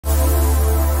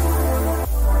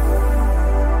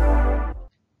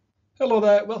Hello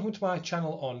there, welcome to my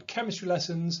channel on chemistry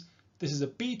lessons. This is a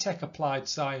BTEC Applied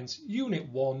Science Unit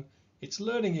 1, it's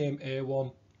Learning Aim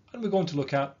A1, and we're going to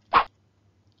look at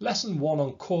Lesson 1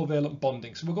 on covalent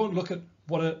bonding. So we're going to look at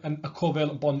what a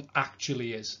covalent bond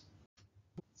actually is.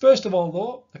 First of all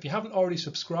though, if you haven't already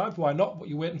subscribed, why not? What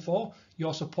you're waiting for?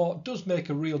 Your support does make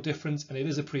a real difference and it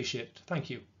is appreciated. Thank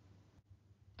you.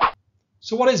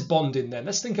 So what is bonding then?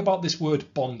 Let's think about this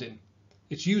word bonding.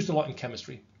 It's used a lot in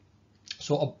chemistry.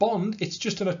 So a bond, it's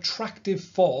just an attractive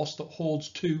force that holds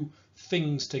two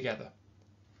things together.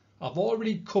 I've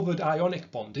already covered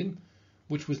ionic bonding,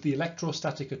 which was the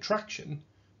electrostatic attraction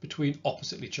between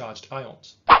oppositely charged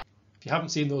ions. If you haven't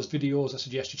seen those videos, I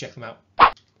suggest you check them out.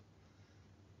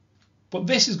 But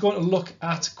this is going to look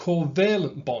at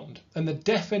covalent bond, and the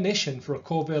definition for a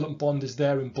covalent bond is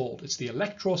there in bold. It's the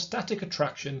electrostatic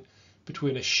attraction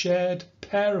between a shared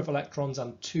pair of electrons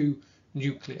and two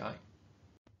nuclei.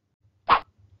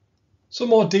 Some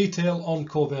more detail on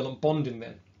covalent bonding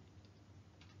then.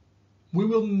 We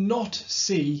will not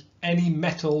see any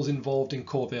metals involved in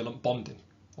covalent bonding.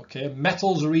 Okay,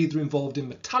 metals are either involved in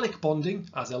metallic bonding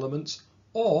as elements,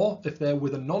 or if they're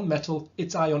with a non-metal,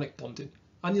 it's ionic bonding.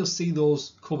 And you'll see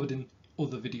those covered in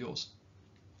other videos.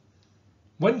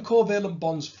 When covalent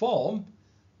bonds form,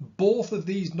 both of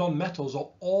these non-metals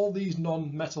or all these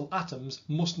non-metal atoms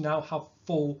must now have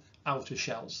full outer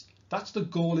shells. That's the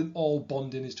goal in all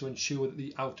bonding, is to ensure that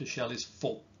the outer shell is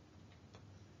full.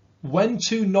 When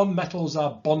two non-metals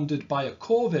are bonded by a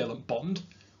covalent bond,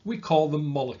 we call them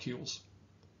molecules.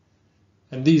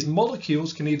 And these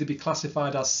molecules can either be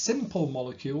classified as simple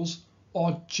molecules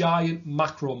or giant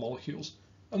macromolecules.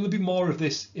 And there'll be more of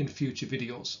this in future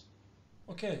videos.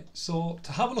 Okay, so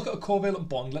to have a look at a covalent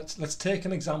bond, let's take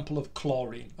an example of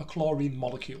chlorine, a chlorine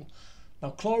molecule. Now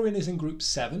chlorine is in group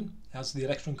 7, has the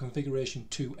electron configuration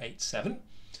 287.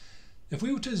 If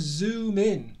we were to zoom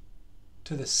in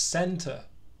to the centre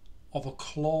of a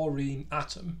chlorine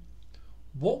atom,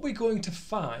 what we're going to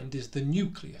find is the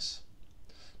nucleus.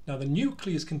 Now the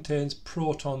nucleus contains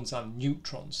protons and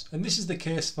neutrons, and this is the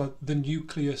case for the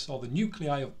nucleus or the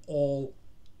nuclei of all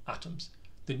atoms.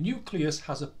 The nucleus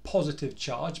has a positive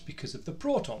charge because of the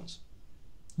protons.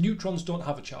 Neutrons don't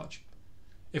have a charge.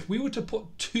 If we were to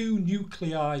put two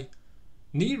nuclei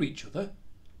near each other,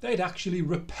 they'd actually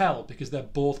repel because they're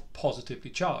both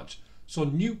positively charged. So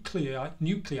nuclei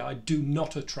do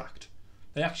not attract.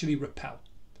 They actually repel.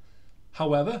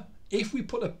 However, if we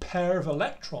put a pair of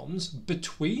electrons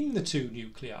between the two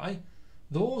nuclei,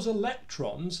 those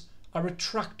electrons are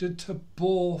attracted to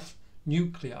both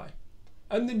nuclei,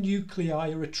 and the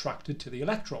nuclei are attracted to the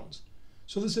electrons.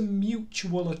 So there's a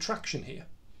mutual attraction here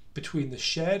between the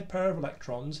shared pair of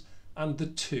electrons and the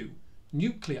two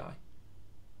nuclei.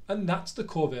 And that's the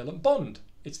covalent bond.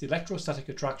 It's the electrostatic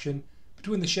attraction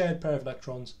between the shared pair of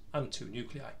electrons and two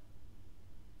nuclei.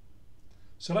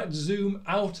 So let's zoom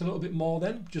out a little bit more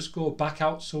then, just go back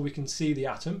out so we can see the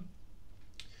atom.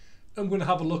 I'm going to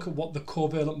have a look at what the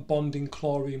covalent bond in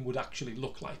chlorine would actually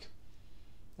look like.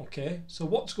 Okay, so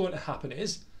what's going to happen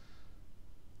is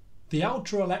the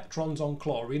outer electrons on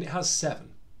chlorine, it has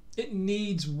 7. It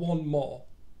needs one more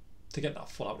to get that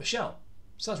full outer shell.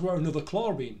 So that's where another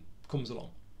chlorine comes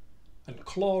along. And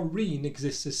chlorine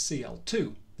exists as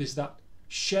Cl2. There's that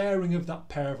sharing of that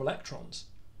pair of electrons.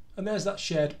 And there's that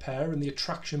shared pair and the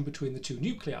attraction between the two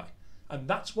nuclei. And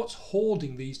that's what's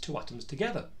holding these two atoms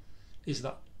together, is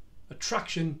that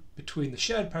attraction between the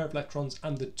shared pair of electrons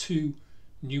and the two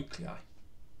nuclei.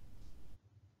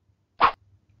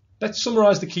 Let's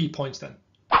summarise the key points then.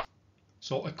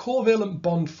 So a covalent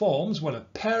bond forms when a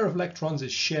pair of electrons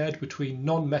is shared between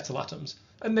non-metal atoms,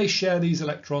 and they share these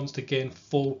electrons to gain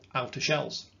full outer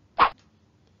shells.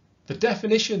 The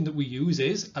definition that we use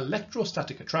is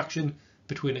electrostatic attraction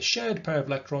between a shared pair of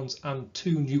electrons and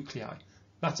two nuclei.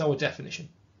 That's our definition.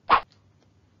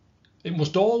 It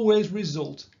must always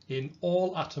result in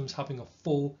all atoms having a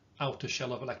full outer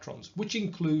shell of electrons, which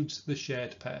includes the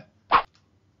shared pair.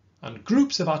 And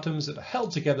groups of atoms that are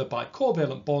held together by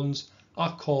covalent bonds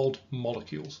are called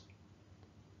molecules.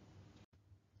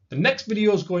 The next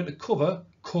video is going to cover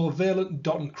covalent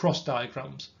dot and cross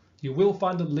diagrams. You will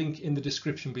find a link in the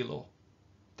description below.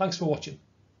 Thanks for watching.